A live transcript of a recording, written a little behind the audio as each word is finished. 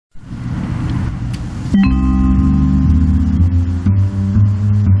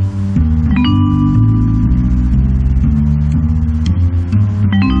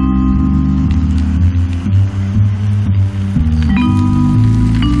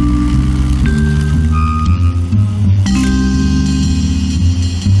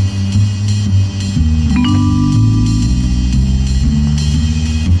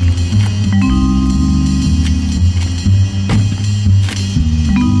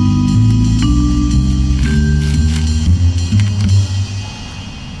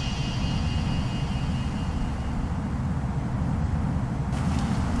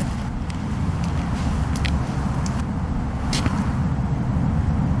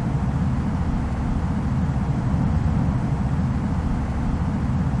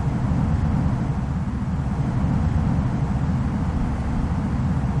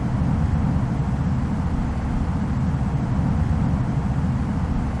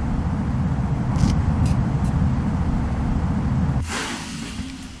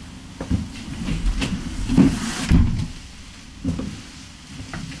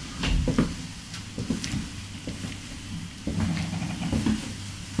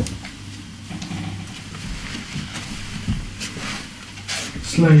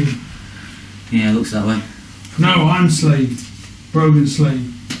Slain. Yeah, it looks that way. No, I'm Slain. Brogan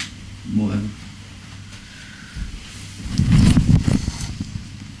Slain. Whatever.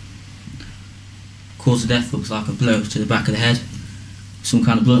 Cause of death looks like a blow to the back of the head. Some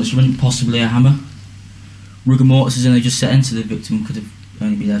kind of blunt instrument, possibly a hammer. Rigor mortis is only just set into the victim, could have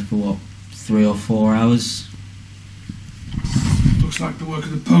only been dead for what, 3 or 4 hours? Looks like the work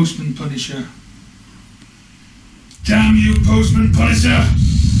of the Postman Punisher. Damn you, Postman Punisher!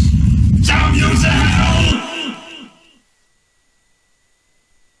 Damn you to hell!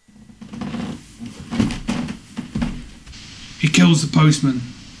 He kills the postman,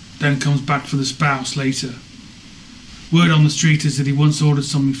 then comes back for the spouse later. Word on the street is that he once ordered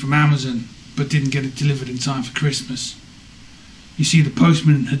something from Amazon, but didn't get it delivered in time for Christmas. You see, the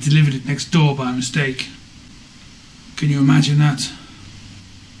postman had delivered it next door by mistake. Can you imagine that?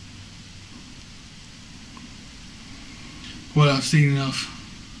 Well, I've seen enough.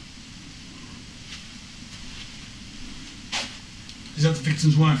 Is that the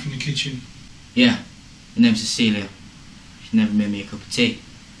victim's wife in the kitchen? Yeah, her name's Cecilia. She never made me a cup of tea.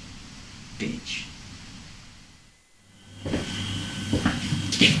 Bitch.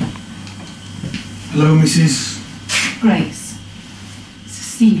 Hello, Mrs. Grace.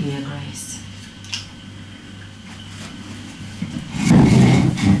 Cecilia Grace.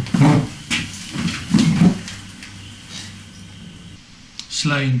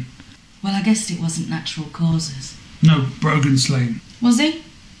 Slain. Well, I guessed it wasn't natural causes. No, Brogan Slain. Was he?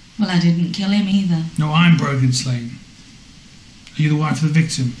 Well, I didn't kill him either. No, I'm Brogan Slain. Are you the wife of the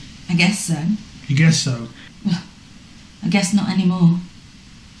victim? I guess so. You guess so. Well, I guess not anymore.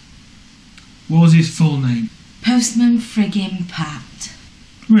 What was his full name? Postman friggin' Pat.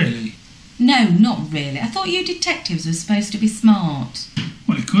 Really? No, not really. I thought you detectives were supposed to be smart.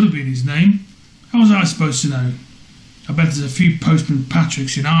 Well, it could have been his name. How was I supposed to know? I bet there's a few Postman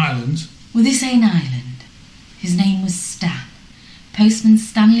Patricks in Ireland. Well, this ain't Ireland. His name was Stan. Postman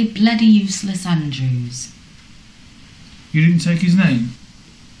Stanley Bloody Useless Andrews. You didn't take his name?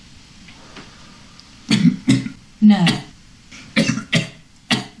 No.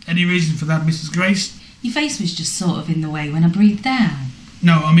 Any reason for that, Mrs. Grace? Your face was just sort of in the way when I breathed down.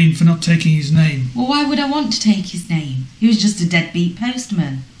 No, I mean for not taking his name. Well, why would I want to take his name? He was just a deadbeat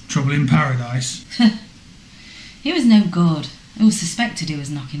postman. Trouble in paradise. He was no good. It was suspected he was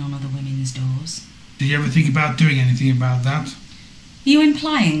knocking on other women's doors. Did you ever think about doing anything about that? Are you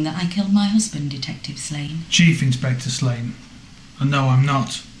implying that I killed my husband, Detective Slain? Chief Inspector Slain. And no, I'm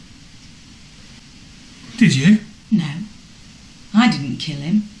not. Did you? No. I didn't kill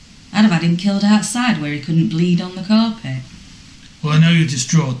him. I'd have had him killed outside where he couldn't bleed on the carpet. Well, I know you're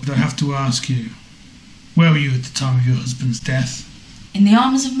distraught, but I have to ask you. Where were you at the time of your husband's death? In the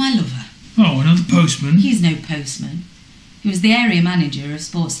arms of my lover. Oh, another postman? He's no postman. He was the area manager of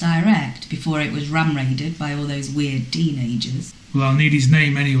Sports Direct before it was ram-raided by all those weird teenagers. Well, I'll need his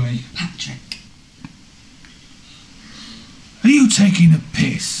name anyway. Patrick. Are you taking a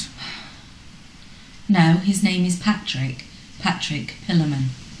piss? No, his name is Patrick. Patrick Pillerman.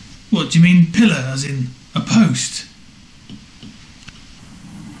 What, do you mean pillar, as in a post?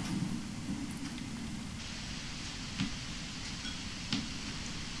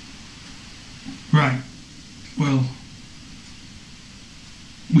 Right. Well,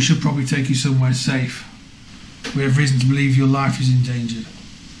 we should probably take you somewhere safe. We have reason to believe your life is in danger.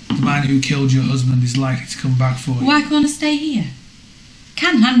 The man who killed your husband is likely to come back for you. Why can't I stay here?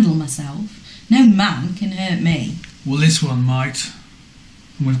 Can handle myself. No man can hurt me. Well, this one might.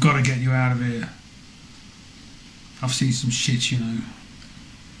 And we've got to get you out of here. I've seen some shit, you know.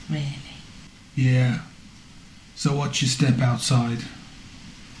 Really? Yeah. So watch your step outside.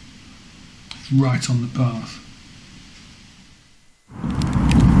 Right on the path.